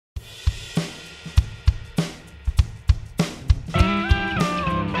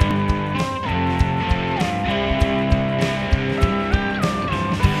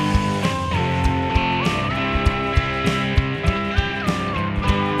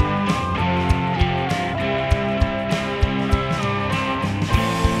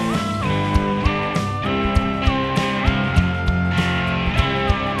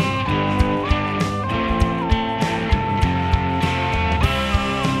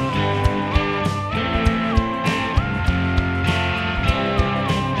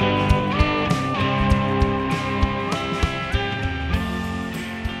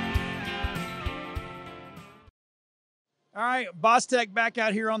right, Boss Tech back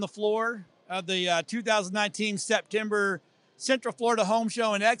out here on the floor of the 2019 September Central Florida Home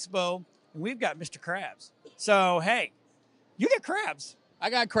Show and Expo, and we've got Mr. Krabs. So, hey, you get crabs. I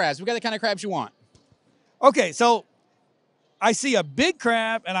got crabs. We got the kind of crabs you want. Okay, so I see a big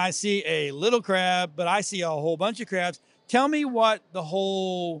crab and I see a little crab, but I see a whole bunch of crabs. Tell me what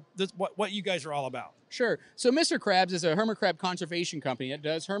what you guys are all about. Sure. So Mr. Krabs is a hermit crab conservation company that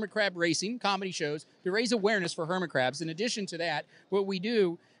does hermit crab racing, comedy shows to raise awareness for hermit crabs. In addition to that, what we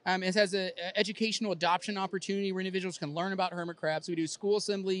do is has an educational adoption opportunity where individuals can learn about hermit crabs. We do school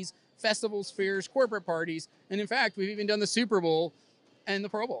assemblies, festivals, fairs, corporate parties, and in fact, we've even done the Super Bowl and the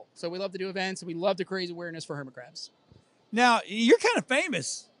Pro Bowl. So we love to do events, and we love to raise awareness for hermit crabs. Now, you're kind of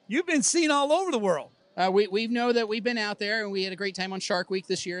famous. You've been seen all over the world. We know that we've been out there, and we had a great time on Shark Week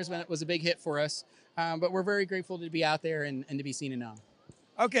this year. It was a big hit for us. But we're very grateful to be out there and to be seen and known.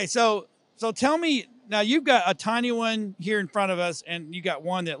 Okay, so tell me, now you've got a tiny one here in front of us, and you got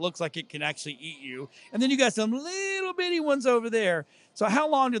one that looks like it can actually eat you. And then you got some little bitty ones over there. So how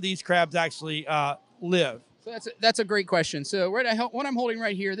long do these crabs actually live? So that's a great question. So what I'm holding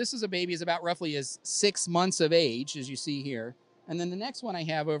right here, this is a baby is about roughly is 6 months of age, as you see here. And then the next one I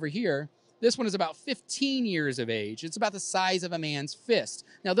have over here, this one is about 15 years of age. It's about the size of a man's fist.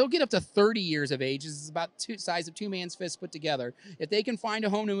 Now, they'll get up to 30 years of age. This is about the size of two man's fists put together. If they can find a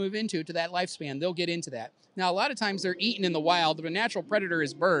home to move into to that lifespan, they'll get into that. Now, a lot of times they're eaten in the wild. The natural predator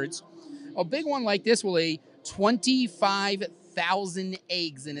is birds. A big one like this will lay 25,000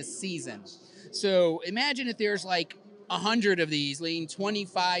 eggs in a season. So imagine if there's like 100 of these laying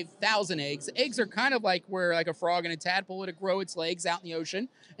 25,000 eggs. Eggs are kind of like where like a frog and a tadpole would grow its legs out in the ocean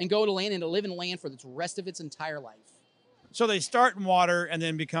and go to land and to live in land for the rest of its entire life. So they start in water and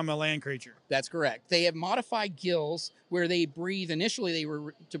then become a land creature. That's correct. They have modified gills where they breathe. Initially, they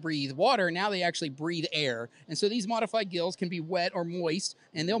were to breathe water. Now they actually breathe air. And so these modified gills can be wet or moist,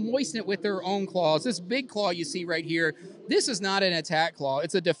 and they'll moisten it with their own claws. This big claw you see right here, this is not an attack claw.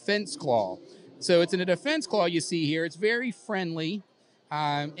 It's a defense claw. So it's in a defense claw you see here. It's very friendly,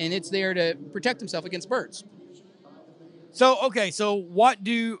 and it's there to protect himself against birds. So, okay, so what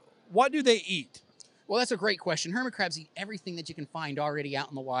do they eat? Well, that's a great question. Hermit crabs eat everything that you can find already out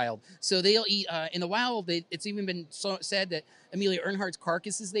in the wild. So they'll eat, in the wild, it's even been said that Amelia Earhart's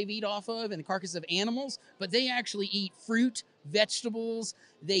carcasses they've eat off of and the carcasses of animals, but they actually eat fruit, vegetables.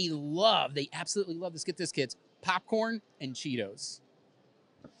 They absolutely love this. Get this, kids, popcorn and Cheetos.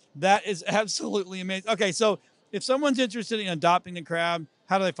 That is absolutely amazing. Okay, so if someone's interested in adopting the crab,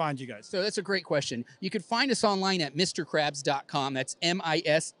 how do they find you guys? So that's a great question. You could find us online at mrkrabs.com. That's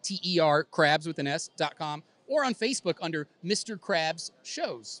MISTER, crabs with an S.com, or on Facebook under Mr. Krabs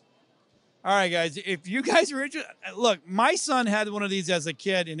Shows. All right, guys, if you guys are interested, look, my son had one of these as a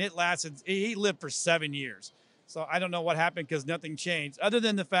kid, and he lived for 7 years. So I don't know what happened because nothing changed, other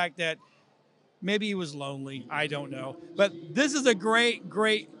than the fact that maybe he was lonely. I don't know. But this is a great,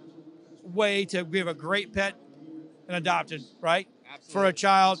 great way to give a great pet and adopted, right? Absolutely. For a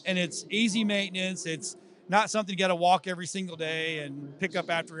child, and it's easy maintenance. It's not something you got to walk every single day and pick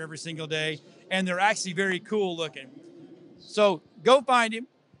up after every single day. And they're actually very cool looking. So go find him,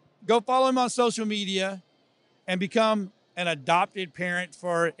 go follow him on social media, and become an adopted parent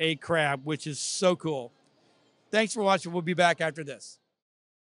for a crab, which is so cool. Thanks for watching. We'll be back after this.